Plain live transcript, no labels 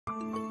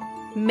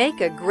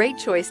Make a great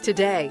choice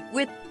today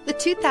with the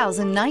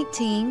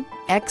 2019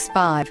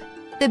 X5.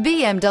 The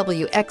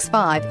BMW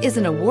X5 is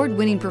an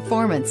award-winning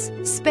performance,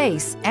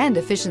 space, and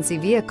efficiency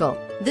vehicle.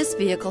 This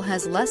vehicle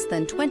has less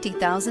than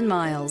 20,000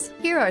 miles.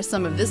 Here are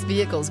some of this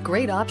vehicle's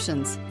great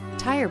options: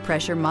 tire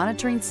pressure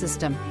monitoring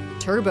system,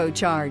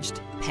 turbocharged,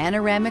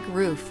 panoramic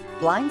roof,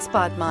 blind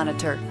spot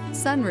monitor,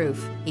 sunroof,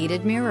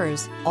 heated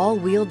mirrors,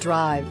 all-wheel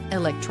drive,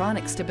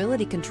 electronic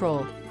stability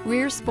control,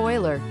 rear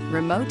spoiler,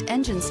 remote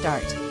engine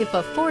start. If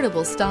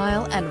affordable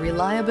style and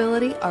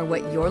reliability are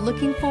what you're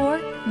looking for,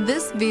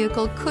 this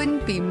vehicle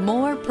couldn't be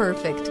more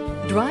perfect.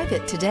 Drive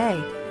it today.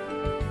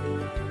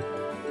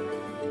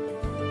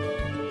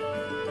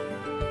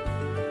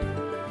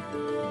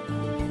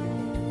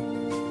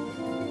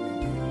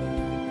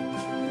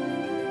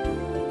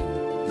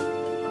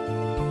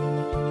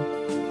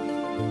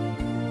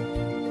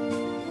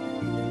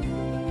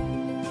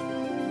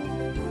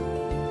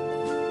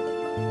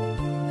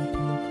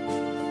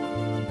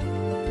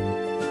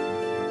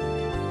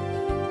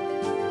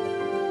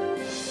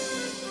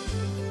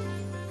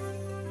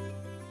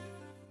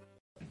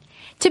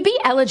 To be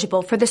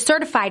eligible for the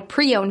Certified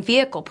Pre-Owned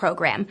Vehicle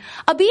Program,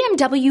 a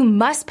BMW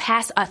must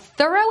pass a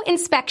thorough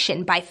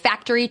inspection by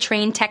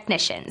factory-trained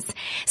technicians.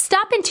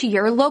 Stop into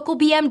your local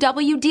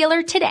BMW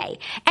dealer today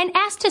and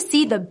ask to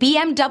see the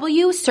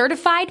BMW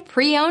Certified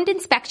Pre-Owned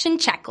Inspection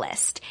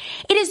Checklist.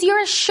 It is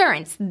your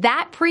assurance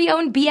that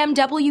pre-owned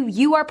BMW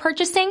you are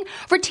purchasing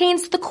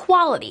retains the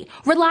quality,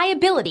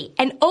 reliability,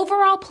 and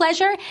overall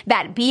pleasure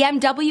that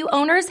BMW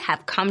owners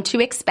have come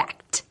to expect.